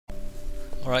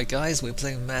Alright guys, we're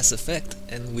playing Mass Effect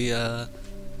and we are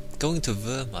going to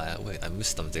Virmire. Wait, I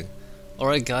missed something.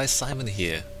 Alright guys, Simon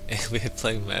here and we're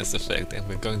playing Mass Effect and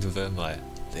we're going to Virmire.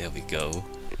 There we go.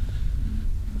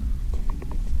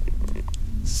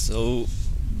 So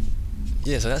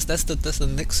yeah, so that's the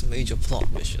next major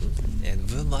plot mission, and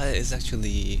Virmire is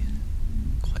actually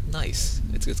quite nice.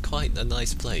 It's quite a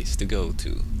nice place to go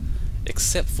to,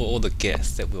 except for all the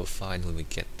Geth that we'll find when we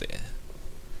get there.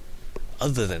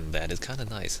 Other than that, it's kinda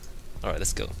nice. Alright,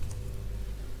 let's go.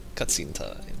 Cutscene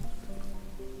time.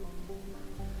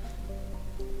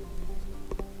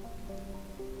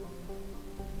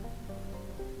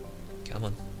 Come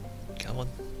on. Come on.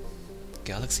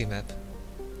 Galaxy map.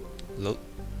 Load.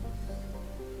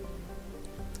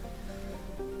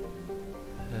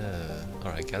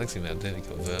 Alright, galaxy map, there we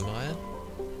go. Virmire.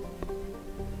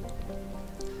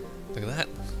 Look at that.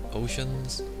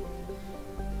 Oceans.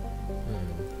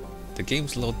 The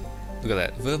game's load. Look at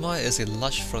that. Virmire is a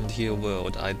lush frontier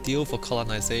world, ideal for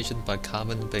colonization by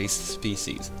carbon-based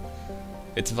species.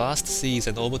 Its vast seas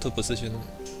and orbital position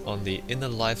on the inner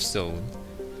life zone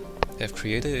have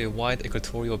created a wide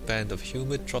equatorial band of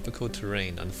humid tropical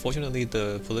terrain. Unfortunately,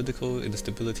 the political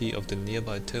instability of the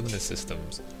nearby terminus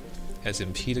systems has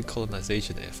impeded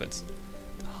colonization efforts.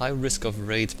 The high risk of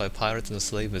raids by pirates and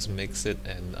slavers makes it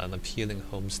an unappealing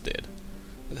homestead.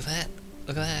 Look at that!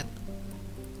 Look at that!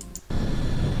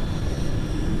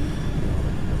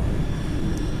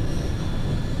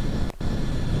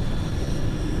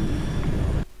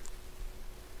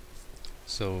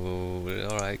 So,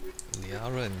 alright,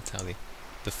 Liara and Tali.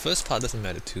 The first part doesn't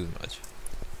matter too much.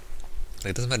 Like,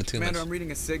 it doesn't matter too Commander, much. I'm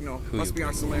reading a signal. Who Must you be our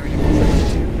bring?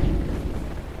 Solarian.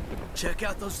 Check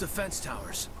out those defense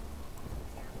towers.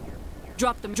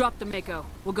 Drop them, Mako.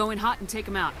 We'll go in hot and take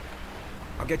them out.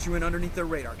 I'll get you in underneath their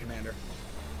radar, Commander.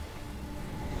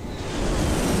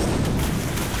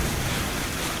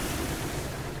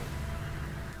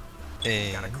 Got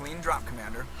a And clean drop,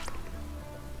 Commander.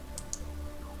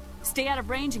 Stay out of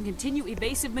range and continue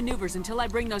evasive maneuvers until I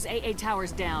bring those AA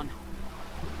towers down.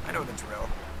 I know the drill.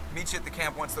 Meet you at the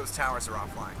camp once those towers are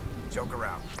offline. Joke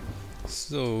around.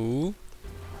 so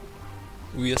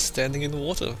we are standing in the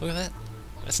water. Look at that.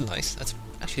 That's nice. That's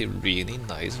actually really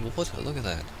nice water. Look at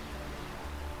that.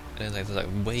 And like, there's like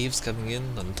waves coming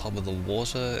in on top of the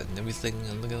water and everything.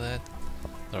 And look at that.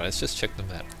 Alright, let's just check the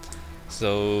map.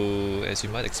 So, as you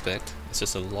might expect, it's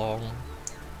just a long,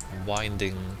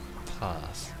 winding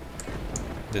path.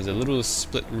 There's a little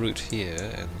split route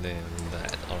here, and then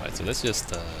that. Alright, so let's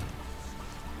just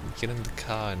get in the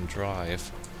car and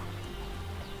drive.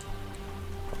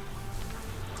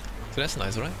 So that's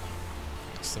nice, right?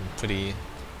 Some pretty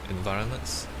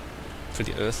environments.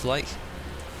 Pretty Earth-like.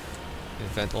 In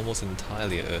fact, almost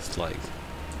entirely Earth-like.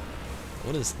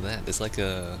 What is that? It's like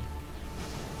a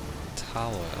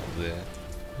tower out there.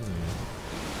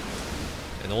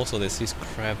 And also there's these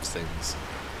crab things.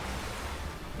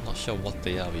 Not sure what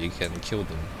they are, but you can kill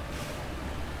them.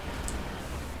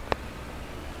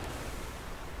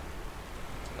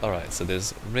 Alright, so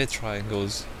there's red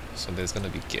triangles, so there's gonna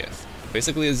be Geth.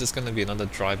 Basically it's just gonna be another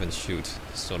drive and shoot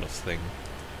sort of thing.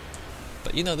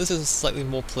 But you know, this is slightly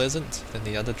more pleasant than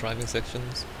the other driving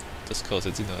sections, just cause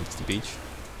it's, you know, it's the beach.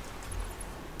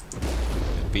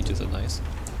 And beaches are nice.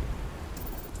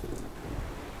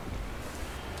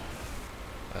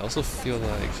 I also feel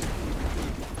like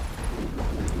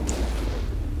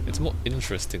it's more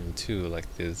interesting too, like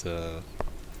there's you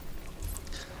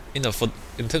know,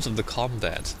 in terms of the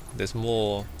combat, there's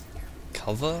more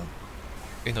cover,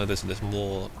 you know, there's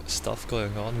more stuff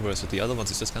going on, whereas with the other ones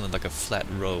it's just kind of like a flat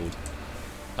road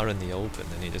out in the open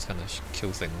and you just kind of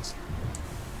kill things.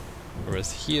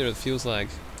 Whereas here it feels like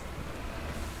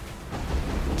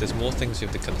there's more things you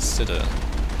have to consider.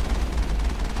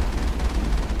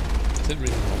 Is it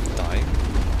really not dying?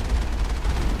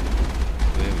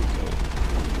 There we go.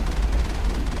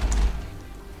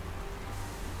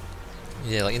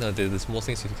 Yeah, like, you know, there's more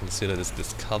things you can consider. There's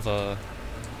this cover,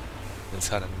 it's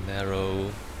kind of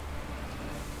narrow.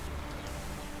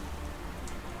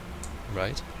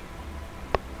 Right?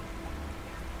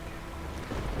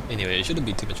 Anyway, it shouldn't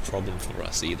be too much problem for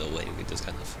us either way. We just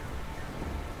kind of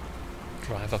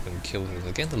drive up and kill things.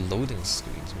 Again, the loading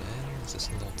screens, man. This is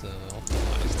not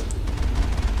optimized.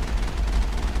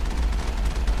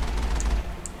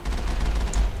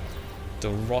 The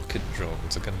rocket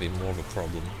drones are going to be more of a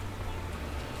problem.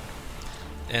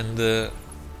 And the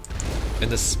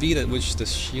speed at which the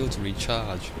shields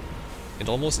recharge, it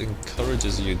almost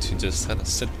encourages you to just kind of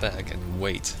sit back and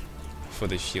wait for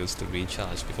the shields to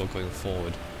recharge before going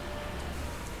forward.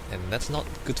 And that's not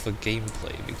good for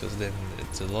gameplay, because then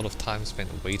it's a lot of time spent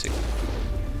waiting.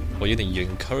 Or you're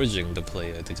encouraging the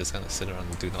player to just kind of sit around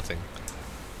and do nothing.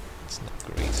 It's not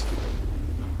great.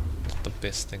 Not the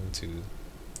best thing to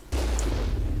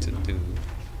do.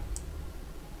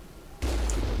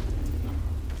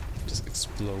 Just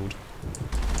explode.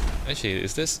 Actually,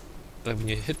 is this like when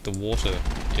you hit the water?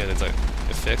 Yeah, there's like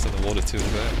effects on the water too.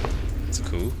 Right? It's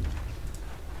cool.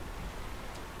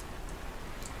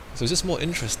 So it's just more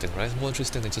interesting, right? It's more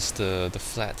interesting than just the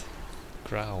flat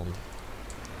ground.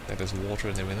 Like there's water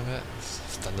and everything like that.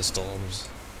 Thunderstorms.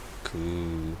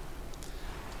 Cool.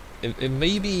 It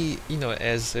may be, you know,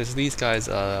 as these guys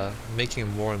are making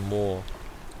more and more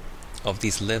of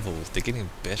these levels, they're getting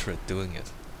better at doing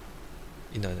it.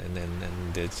 You know,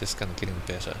 and they're just kind of getting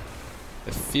better.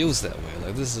 It feels that way.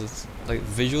 Like this is like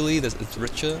visually, it's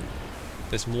richer.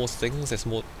 There's more things. There's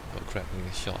more. Oh crap! I'm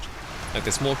getting shot. Like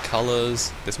there's more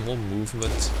colors. There's more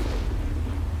movement.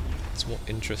 It's more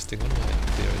interesting. What am I?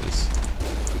 There it is.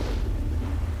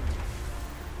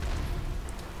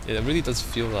 Yeah, it really does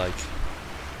feel like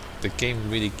the game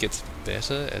really gets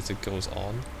better as it goes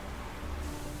on.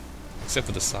 Except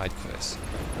for the side quests.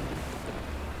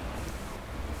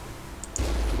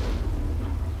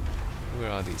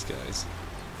 Where are these guys?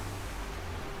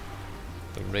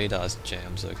 The radar's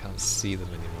jammed, so I can't see them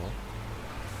anymore.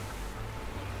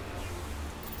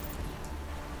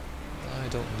 I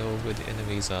don't know where the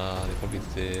enemies are. They're probably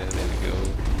there. There we go.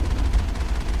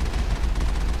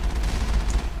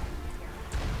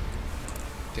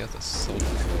 Geth is so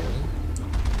strong.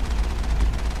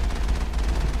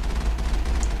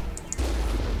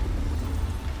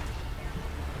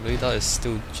 Radar is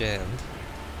still jammed,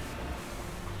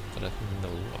 but I have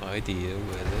no idea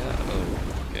where they are. Oh,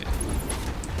 okay.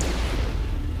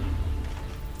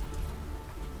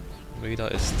 Radar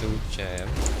is still jammed.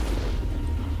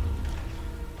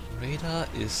 Radar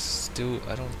is still.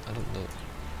 I don't know.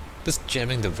 This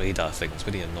jamming the radar thing is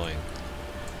pretty annoying.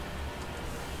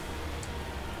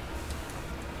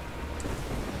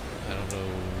 I don't know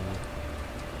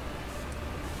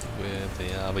where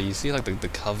they are, but you see like the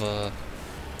cover.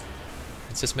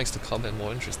 It just makes the combat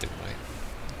more interesting, right?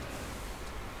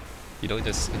 You don't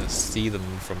just, you know, see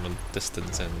them from a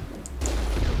distance and...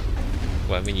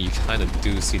 Well, I mean, you kind of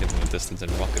do see them from a distance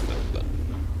and rocket them, but...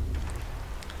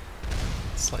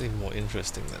 It's slightly more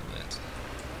interesting than that.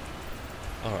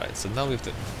 Alright, so now we have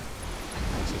to...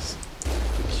 Let's just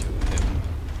kill him.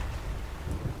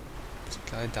 There's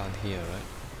a guy down here, right?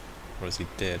 Or is he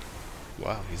dead?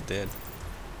 Wow, he's dead.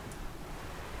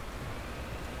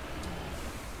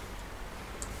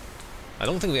 I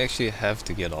don't think we actually have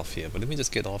to get off here, but let me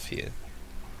just get off here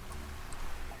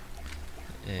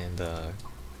and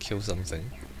kill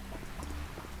something.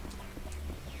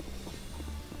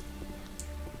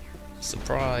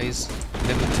 Surprise!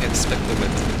 Level 10 Spectre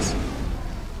weapons.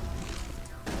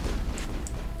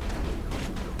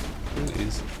 Who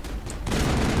is...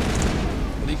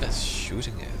 What are you guys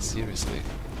shooting at? Seriously?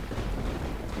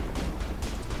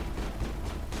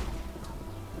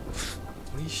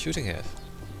 What are you shooting at?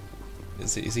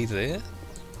 Is he there?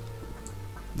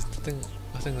 There's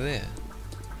nothing there.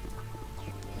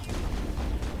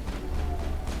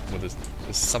 Well, there's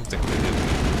something there.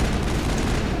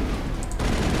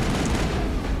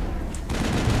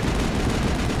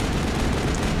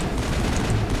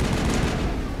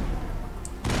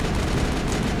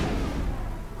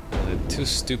 Well, they're too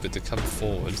stupid to come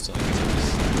forward, so I guess I'll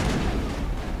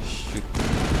just shoot them.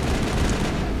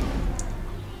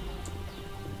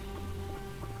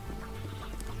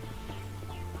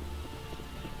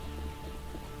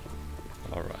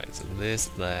 So there's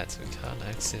that, we can't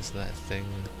access that thing.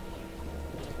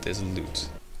 There's loot.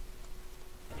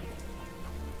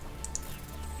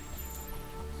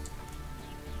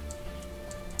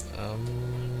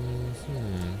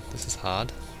 This is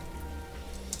hard.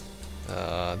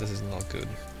 This is not good.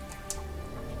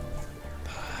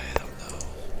 I don't know.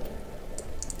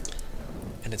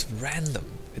 And it's random.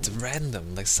 It's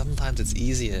random. Like sometimes it's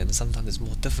easier and sometimes it's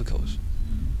more difficult.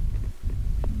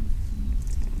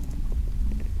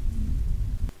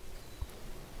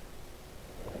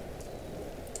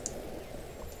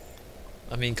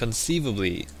 I mean,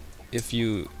 conceivably, if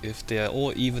they are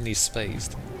all evenly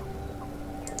spaced,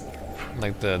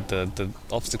 like the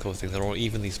obstacle things are all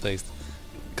evenly spaced,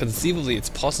 conceivably it's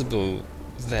possible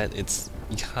that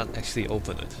you can't actually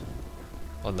open it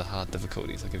on the hard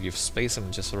difficulties. Like if you space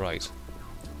them just right,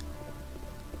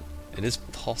 it is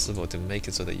possible to make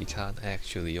it so that you can't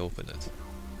actually open it,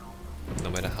 no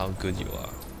matter how good you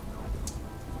are.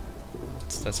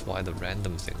 That's why the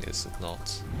random thing is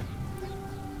not...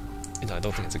 You know, I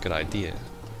don't think it's a good idea.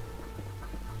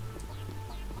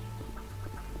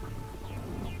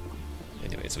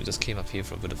 so we just came up here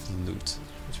for a bit of loot,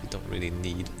 which we don't really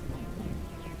need.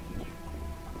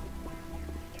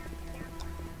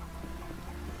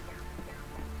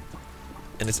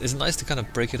 And it's nice to kind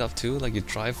of break it up too, like you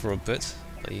drive for a bit,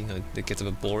 like, you know, it gets a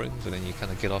bit boring, so then you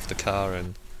kind of get off the car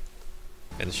and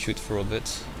shoot for a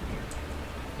bit,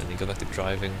 and you go back to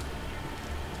driving.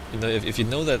 You know, if you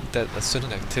know that a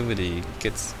certain activity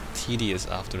gets tedious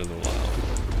after a little while,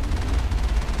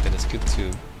 then it's good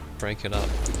to break it up.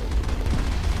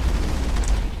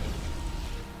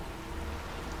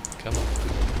 Come on.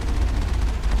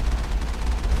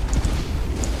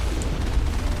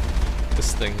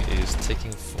 This thing is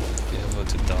taking forever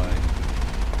to die.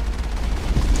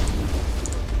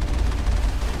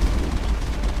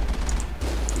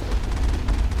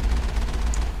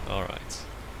 Alright.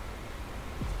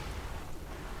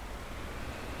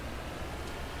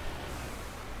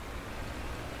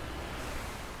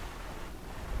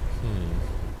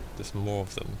 There's more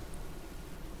of them.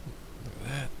 Look at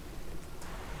that.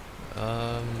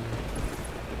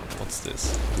 What's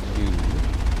this? You.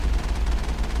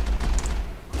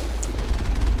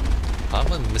 How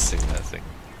am I missing that thing?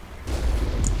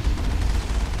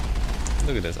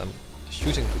 Look at this, I'm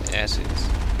shooting at it,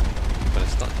 but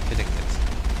it's not hitting it.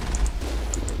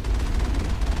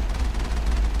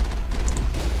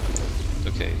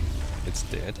 Okay, it's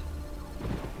dead.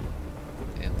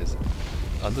 And there's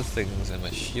other things, and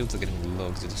my shields are getting low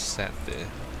because it just sat there.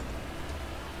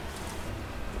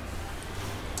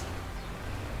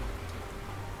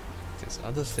 There's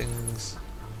other things.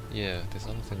 Yeah, there's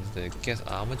other things there. Geth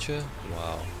armature?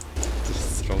 Wow.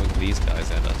 Just throwing these guys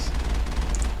at us.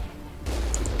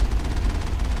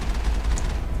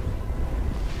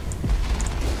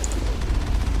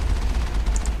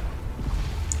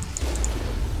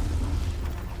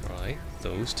 Right,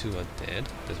 those two are dead.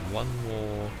 There's one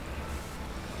more.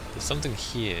 There's something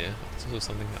here. There's also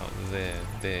something out there.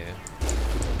 There.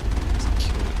 Let's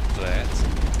kill that.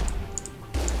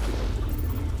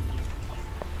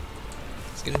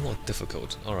 It's getting more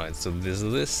difficult. Alright, so there's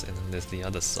this, and then there's the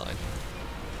other side.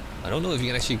 I don't know if you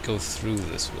can actually go through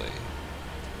this way.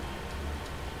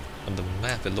 On the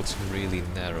map it looks really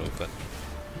narrow, but...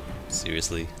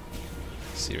 Seriously?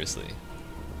 Seriously?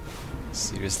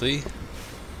 Seriously?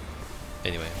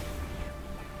 Anyway.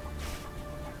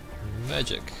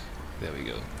 Magic. There we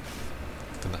go.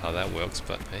 Don't know how that works,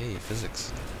 but hey,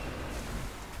 physics.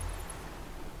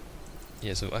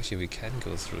 Yeah, so actually we can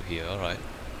go through here, alright.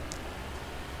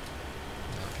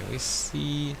 Can we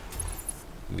see?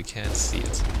 We can't see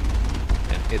it.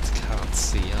 And it can't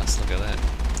see us, look at that.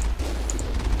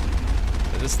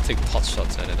 Let's just take pot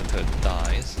shots at it until it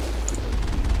dies.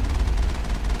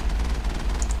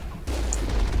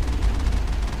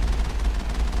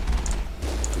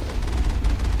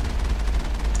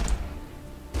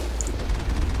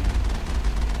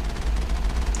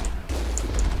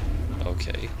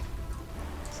 Okay.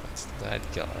 So that's that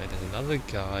guy. There's another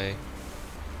guy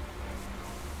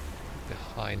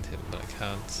behind him, but I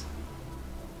can't.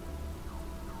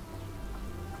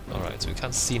 Alright, so we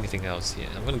can't see anything else here.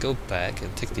 I'm gonna go back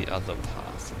and take the other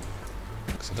path,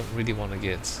 because I don't really want to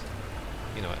get,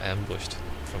 you know, ambushed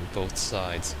from both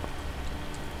sides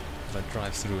if I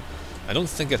drive through. I don't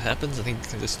think it happens. I think you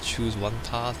can just choose one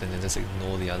path and then just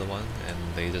ignore the other one, and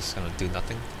they just kind of do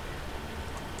nothing.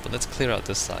 But let's clear out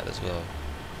this side as well,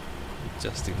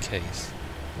 just in case.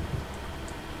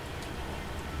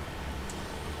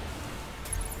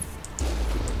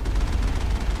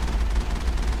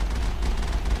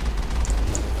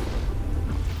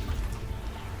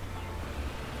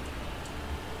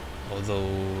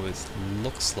 Although it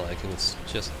looks like it was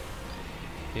just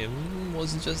him.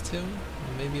 Was it just him?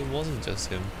 Maybe it wasn't just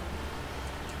him.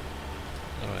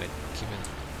 Alright, keep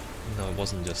it. No, it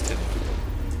wasn't just him.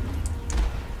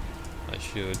 I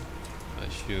should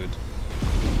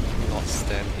not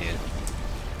stand here.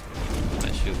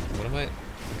 I should, what am I?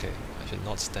 Okay, I should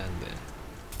not stand there.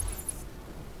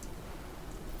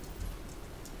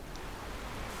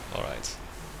 Alright,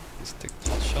 let's take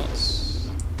pot shots.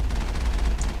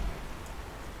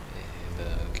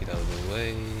 And get out of the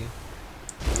way.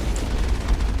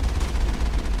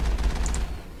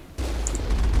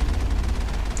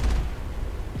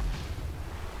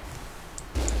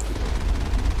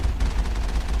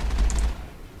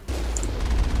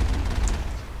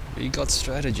 We got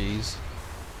strategies.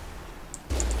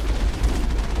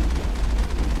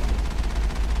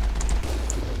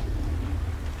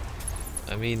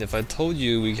 I mean, if I told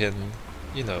you we can,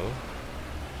 you know,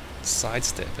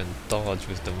 sidestep and dodge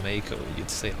with the Mako, you'd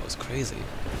say I was crazy.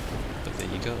 But there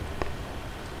you go.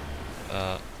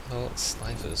 Oh,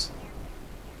 snipers.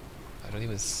 I don't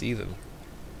even see them.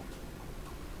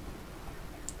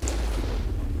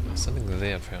 Something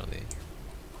there apparently.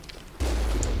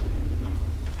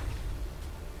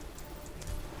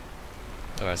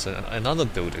 Alright, so another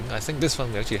building. I think this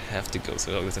one we actually have to go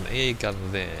through. Oh, there's an AA gun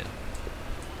there.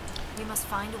 We must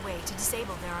find a way to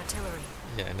disable their artillery.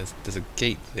 Yeah, and there's a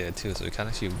gate there too, so we can't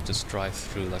actually just drive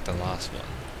through like the last one.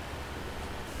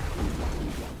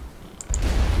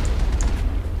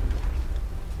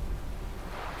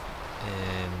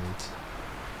 And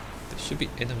there should be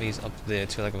enemies up there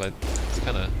too, like if I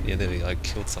kinda, yeah, there we go, I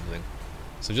killed something.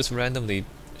 So just randomly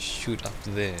shoot up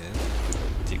there,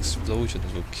 the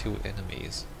explosions will kill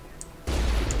enemies.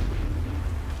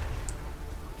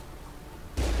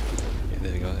 Yeah,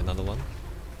 there we go, another one.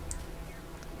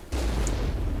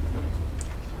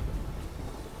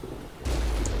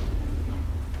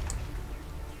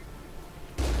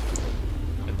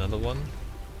 Another one.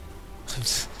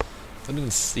 I don't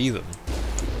even see them.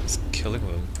 Just killing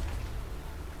them.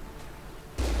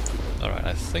 Alright,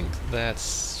 I think that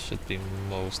should be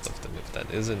most of them. If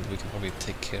that isn't, we can probably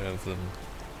take care of them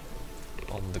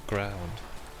on the ground.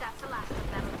 That's the last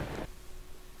of them.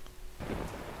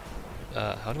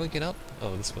 How do I get up?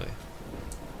 Oh, this way.